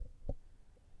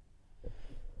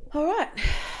All right,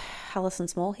 Alison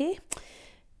Small here.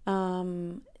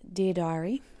 Dear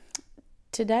Diary,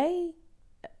 today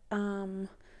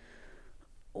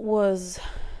was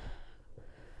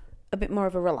a bit more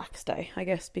of a relaxed day, I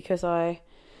guess, because I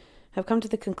have come to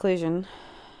the conclusion,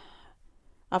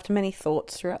 after many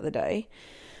thoughts throughout the day,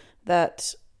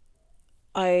 that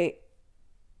I'm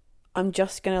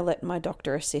just going to let my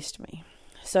doctor assist me.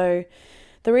 So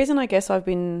the reason I guess I've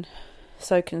been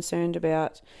so concerned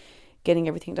about getting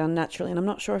everything done naturally, and I'm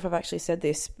not sure if I've actually said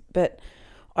this, but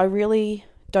I really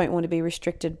don't want to be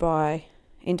restricted by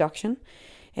induction.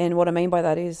 And what I mean by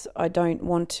that is I don't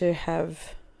want to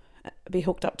be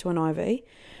hooked up to an IV.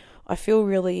 I feel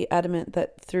really adamant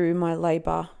that through my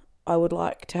labour I would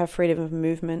like to have freedom of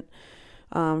movement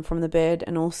from the bed,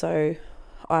 and also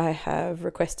I have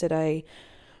requested a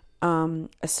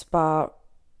spa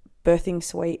birthing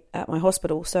suite at my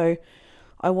hospital. So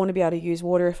I want to be able to use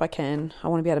water if I can. I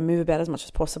want to be able to move about as much as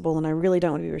possible, and I really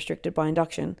don't want to be restricted by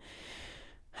induction.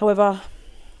 However,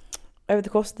 over the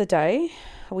course of the day,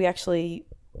 we actually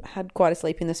had quite a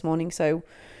sleep in this morning. So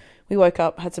we woke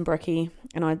up, had some brekkie,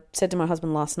 and I said to my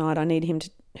husband last night, I need him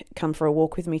to come for a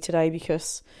walk with me today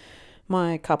because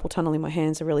my carpal tunnel in my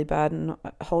hands are really bad, and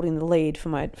holding the lead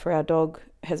for our dog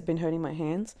has been hurting my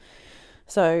hands.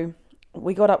 So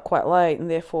we got up quite late, and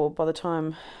therefore by the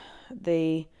time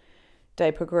the day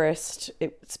progressed,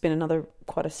 it's been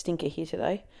quite a stinker here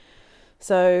today.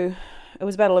 So it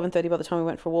was about 11:30 by the time we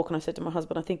went for a walk, and I said to my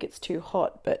husband, I think it's too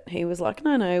hot, but he was like,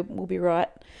 no, we'll be right.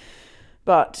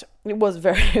 But it was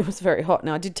very hot.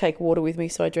 Now I did take water with me,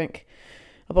 so I drank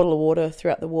a bottle of water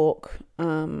throughout the walk,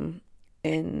 and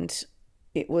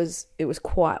it was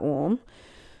quite warm.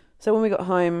 So when we got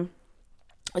home,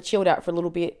 I chilled out for a little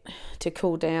bit to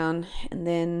cool down, and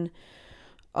then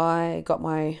I got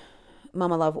my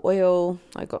Mama Love oil,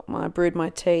 I brewed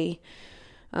my tea,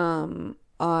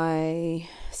 I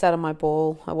sat on my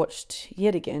ball, I watched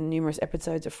yet again numerous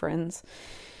episodes of Friends,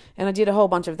 and I did a whole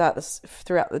bunch of that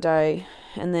throughout the day,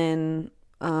 and then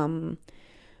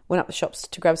went up the shops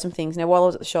to grab some things. Now while I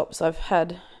was at the shops, I've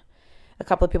had a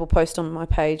couple of people post on my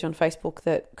page on Facebook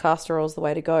that castor oil is the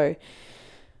way to go.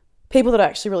 People that I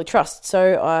actually really trust.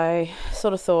 So I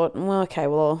sort of thought,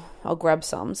 I'll grab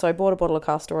some. So I bought a bottle of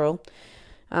castor oil.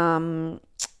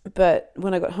 But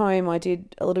when I got home, I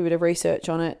did a little bit of research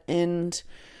on it, and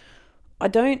I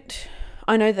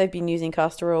know they've been using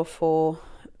castor oil for,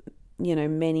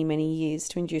 many, many years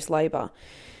to induce labour.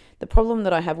 The problem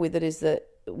that I have with it is that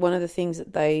one of the things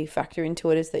that they factor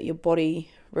into it is that your body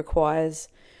requires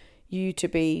you to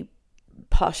be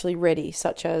partially ready,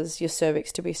 such as your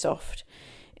cervix to be soft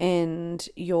and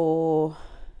to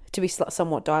be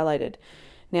somewhat dilated.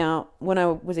 Now, when I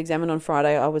was examined on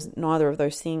Friday, I was neither of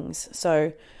those things.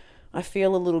 So I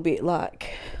feel a little bit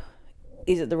like,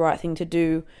 is it the right thing to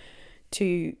do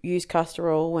to use castor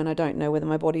oil when I don't know whether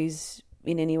my body's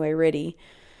in any way ready?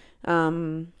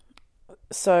 So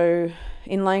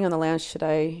in laying on the lounge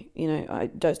today, I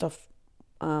dozed off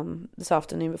this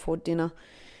afternoon before dinner.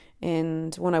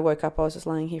 And when I woke up, I was just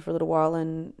laying here for a little while,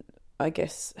 and I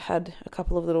guess had a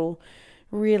couple of little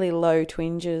really low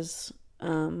twinges,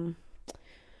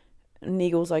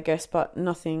 niggles, I guess, but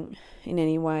nothing in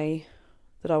any way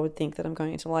that I would think that I'm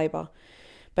going into labour.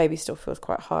 Baby still feels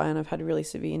quite high, and I've had really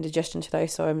severe indigestion today,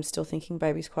 so I'm still thinking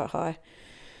baby's quite high.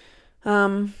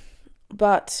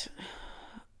 But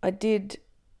I did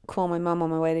call my mum on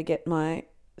my way to get my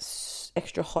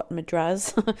extra hot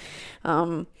madras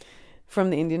from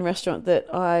the Indian restaurant that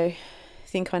I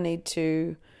think I need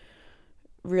to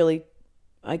really,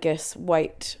 I guess,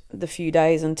 wait the few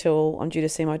days until I'm due to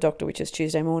see my doctor, which is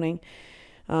Tuesday morning,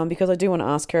 because I do want to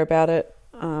ask her about it.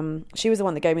 She was the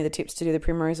one that gave me the tips to do the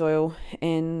primrose oil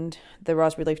and the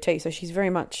raspberry leaf tea, so she's very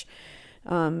much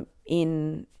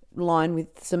in line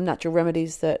with some natural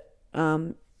remedies that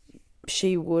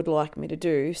she would like me to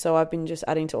do. So I've been just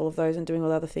adding to all of those and doing all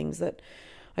the other things that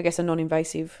I guess are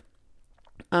non-invasive.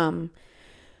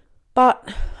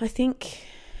 But I think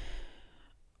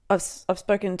I've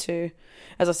spoken to,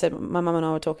 as I said, my mum and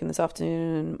I were talking this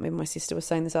afternoon, and my sister was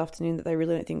saying this afternoon that they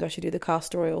really don't think I should do the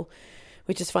castor oil,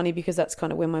 which is funny because that's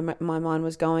kind of where my mind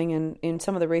was going. And in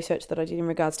some of the research that I did in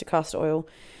regards to castor oil,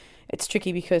 it's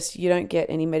tricky because you don't get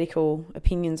any medical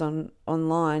opinions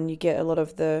online. You get a lot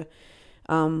of the,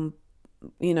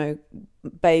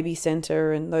 baby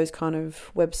center and those kind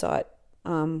of website,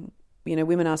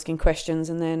 women asking questions,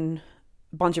 and then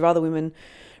a bunch of other women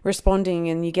responding,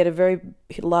 and you get a very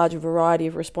large variety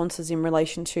of responses in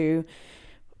relation to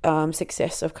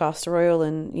success of castor oil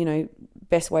and,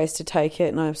 best ways to take it.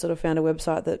 And I've sort of found a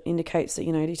website that indicates that,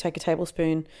 you take a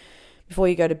tablespoon before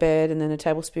you go to bed, and then a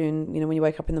tablespoon, when you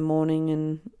wake up in the morning.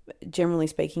 And generally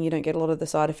speaking, you don't get a lot of the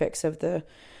side effects of the,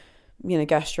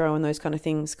 gastro and those kind of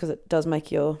things, because it does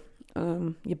make your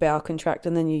bowel contract,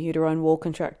 and then your uterine wall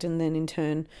contract, and then in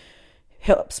turn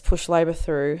helps push labour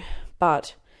through.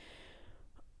 But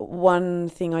one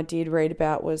thing I did read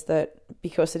about was that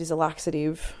because it is a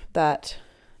laxative, that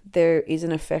there is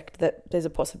an effect that there's a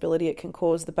possibility it can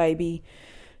cause the baby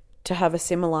to have a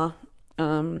similar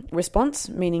response,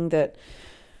 meaning that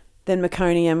then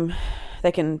meconium,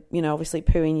 they can, obviously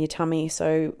poo in your tummy,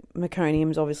 so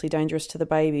meconium is obviously dangerous to the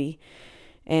baby.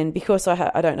 And because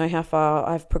I don't know how far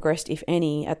I've progressed, if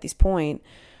any, at this point,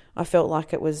 I felt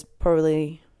like it was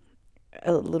probably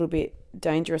a little bit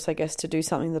dangerous, I guess, to do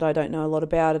something that I don't know a lot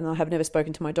about, and I have never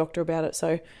spoken to my doctor about it.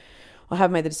 So I have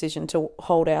made the decision to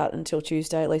hold out until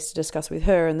Tuesday, at least, to discuss with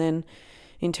her. And then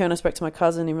in turn, I spoke to my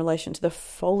cousin in relation to the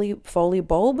Foley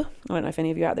bulb. I don't know if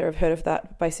any of you out there have heard of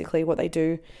that. Basically, what they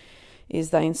do is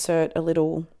they insert a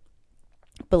little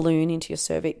balloon into your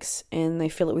cervix, and they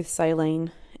fill it with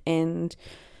saline and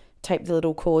tape the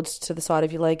little cords to the side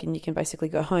of your leg, and you can basically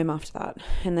go home after that.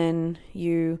 And then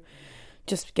you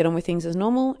just get on with things as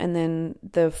normal, and then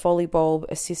the Foley bulb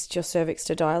assists your cervix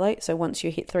to dilate. So once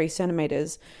you hit 3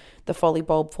 centimetres, the Foley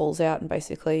bulb falls out, and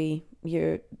basically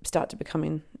you start to come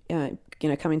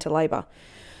into labour.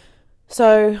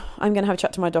 So I'm going to have a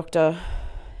chat to my doctor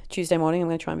Tuesday morning. I'm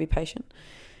going to try and be patient.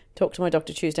 Talk to my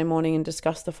doctor Tuesday morning and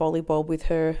discuss the Foley bulb with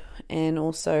her, and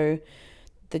also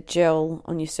the gel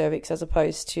on your cervix, as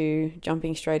opposed to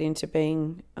jumping straight into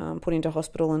being put into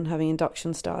hospital and having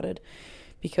induction started.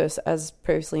 Because as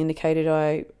previously indicated,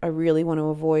 I really want to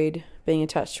avoid being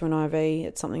attached to an IV.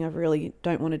 It's something I really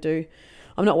don't want to do.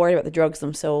 I'm not worried about the drugs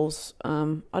themselves.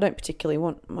 I don't particularly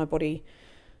want my body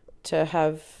to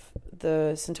have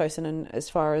the Syntocin, and as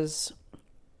far as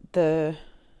the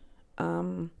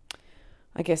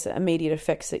I guess immediate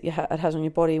effects that it has on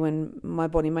your body, when my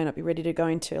body may not be ready to go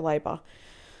into labour.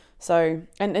 So,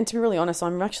 and to be really honest,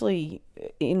 I'm actually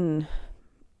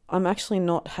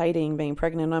not hating being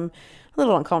pregnant. I'm a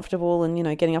little uncomfortable, and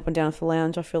getting up and down off the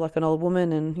lounge, I feel like an old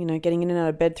woman, and getting in and out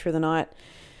of bed through the night,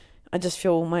 I just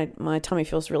feel my tummy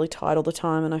feels really tight all the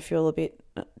time, and I feel a bit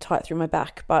tight through my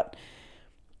back. But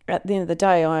at the end of the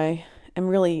day, I am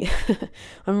really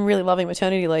I'm really loving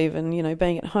maternity leave, and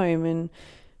being at home and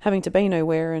having to be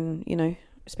nowhere, and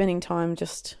spending time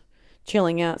just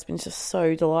chilling out. It's been just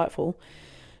so delightful.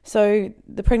 So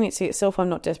the pregnancy itself, I'm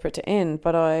not desperate to end,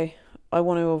 but I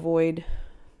want to avoid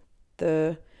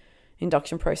the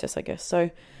induction process, I guess. So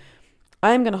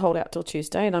I am going to hold out till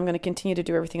Tuesday, and I'm going to continue to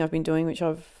do everything I've been doing, which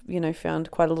I've,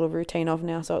 found quite a little routine of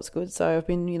now, so it's good. So I've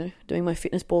been, doing my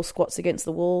fitness ball squats against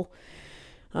the wall.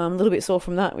 I'm a little bit sore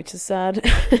from that, which is sad,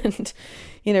 and,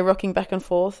 rocking back and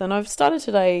forth. And I've started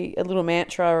today a little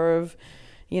mantra of,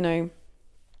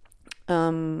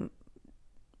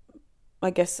 I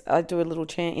guess I do a little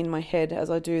chant in my head as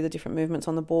I do the different movements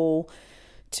on the ball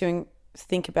to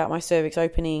think about my cervix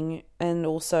opening, and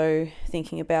also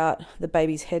thinking about the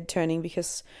baby's head turning,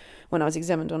 because when I was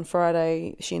examined on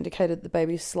Friday, she indicated the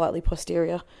baby's slightly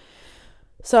posterior.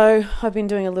 So I've been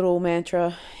doing a little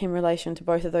mantra in relation to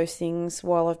both of those things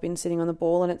while I've been sitting on the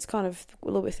ball, and it's kind of a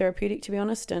little bit therapeutic, to be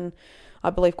honest. And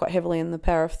I believe quite heavily in the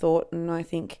power of thought, and I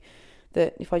think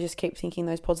that if I just keep thinking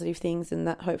those positive things, then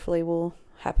that hopefully will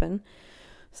happen.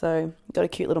 So got a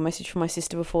cute little message from my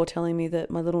sister before, telling me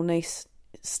that my little niece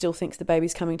still thinks the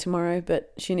baby's coming tomorrow,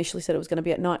 but she initially said it was going to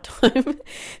be at night time.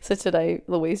 So today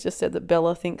Louise just said that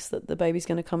Bella thinks that the baby's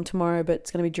going to come tomorrow, but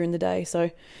it's going to be during the day.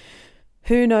 So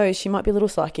who knows, she might be a little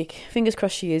psychic. Fingers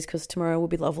crossed she is, because tomorrow will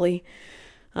be lovely.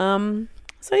 So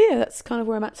yeah, that's kind of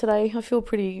where I'm at today. I feel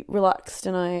pretty relaxed,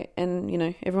 and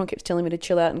everyone keeps telling me to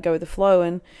chill out and go with the flow,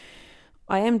 and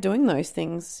I am doing those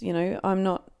things. I'm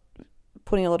not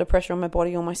putting a lot of pressure on my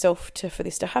body or myself for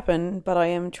this to happen, but I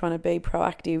am trying to be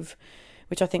proactive,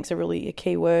 which I think is a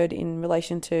key word in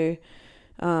relation to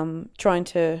trying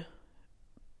to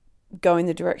go in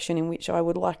the direction in which I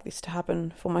would like this to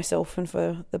happen for myself and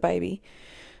for the baby.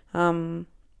 But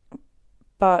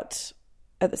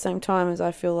at the same time, as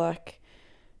I feel like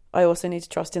I also need to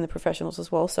trust in the professionals as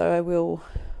well, so I will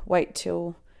wait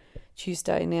till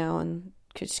Tuesday now and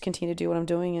just continue to do what I'm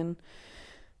doing and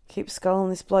keep sculling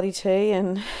this bloody tea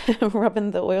and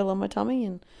rubbing the oil on my tummy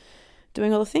and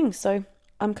doing all the things. So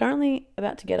I'm currently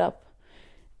about to get up.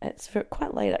 It's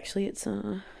quite late, actually. It's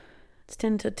 10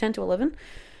 to 11.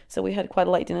 So we had quite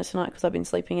a late dinner tonight because I've been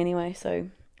sleeping anyway. So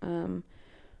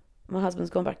my husband's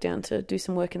gone back down to do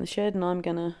some work in the shed, and I'm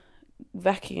going to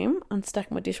vacuum,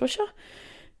 unstack my dishwasher,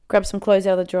 grab some clothes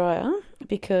out of the dryer,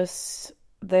 because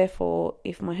therefore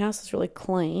if my house is really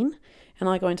clean and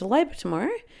I go into labour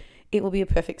tomorrow, it will be a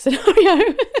perfect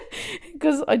scenario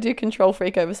because I do control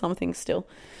freak over some things still.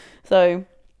 So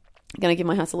I'm going to give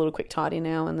my house a little quick tidy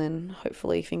now, and then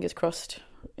hopefully, fingers crossed,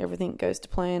 everything goes to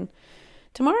plan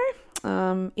tomorrow.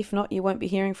 If not, you won't be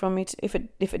hearing from me. If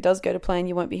it does go to plan,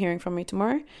 you won't be hearing from me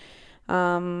tomorrow.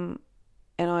 And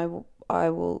I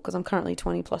will, because I'm currently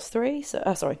 20 plus 3,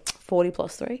 40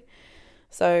 plus 3.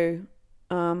 So,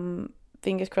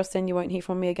 fingers crossed then you won't hear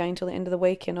from me again till the end of the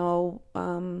week, and I'll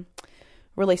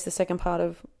release the second part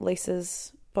of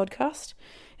Lisa's podcast.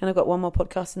 And I've got one more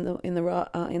podcast in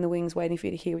the wings waiting for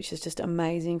you to hear, which is just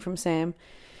amazing, from Sam.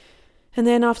 And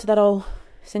then after that, I'll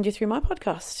send you through my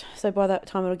podcast. So by that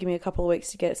time, it'll give me a couple of weeks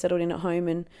to get settled in at home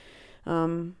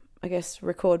and I guess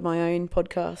record my own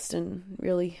podcast and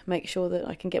really make sure that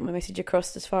I can get my message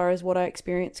across as far as what I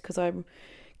experienced, because I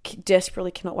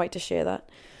desperately cannot wait to share that.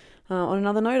 On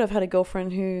another note, I've had a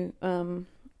girlfriend who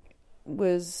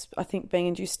was, I think, being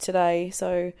induced today,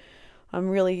 so I'm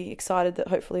really excited that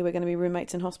hopefully we're going to be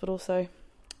roommates in hospital. So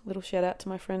little shout out to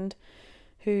my friend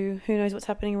who knows what's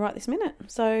happening right this minute.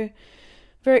 So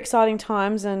very exciting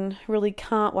times, and really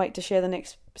can't wait to share the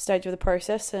next stage of the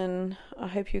process. And I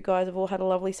hope you guys have all had a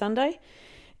lovely Sunday,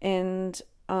 and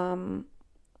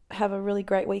have a really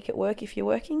great week at work if you're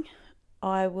working.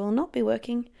 I will not be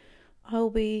working. I'll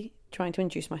be trying to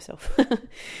induce myself.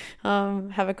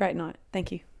 Have a great night.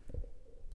 Thank you.